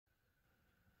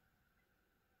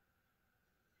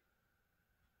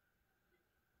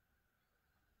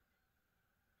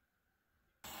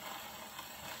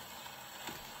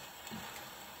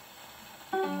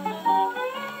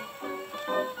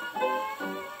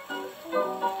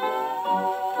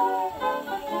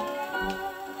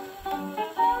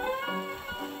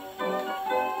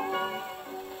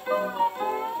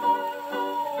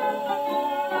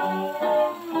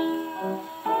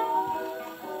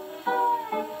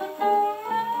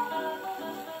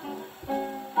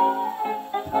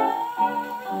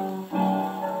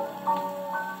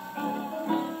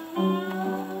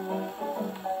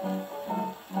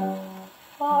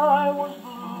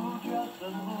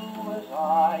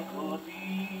I could be.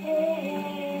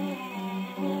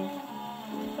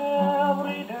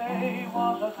 Every day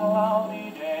was a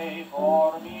cloudy day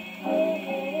for me.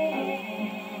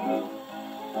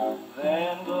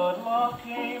 Then good luck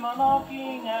came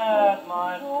a-knocking at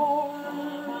my door.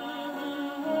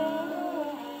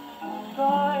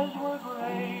 Skies were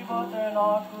gray, but they're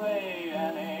not gray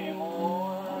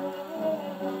anymore.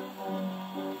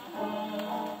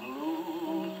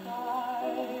 Blue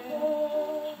skies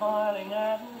smiling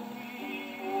at me,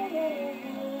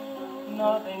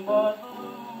 nothing but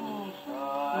blue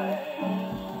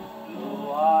skies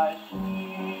do I see.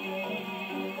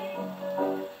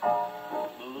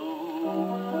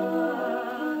 Bluebirds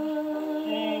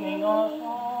singing a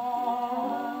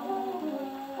song,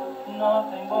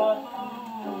 nothing but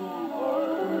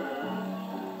bluebirds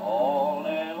all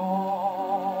day long.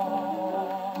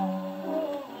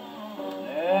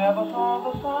 Never saw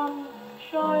the sun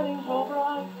shining so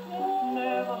bright,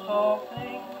 never saw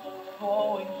things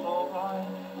glowing so bright,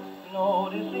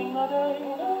 noticing the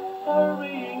days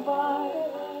hurrying by.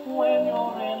 When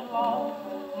you're in love,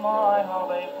 my, how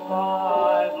they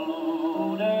fly.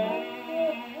 Blue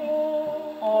days,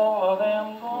 all of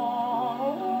them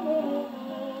gone,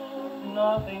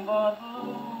 nothing but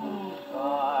blue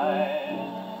skies.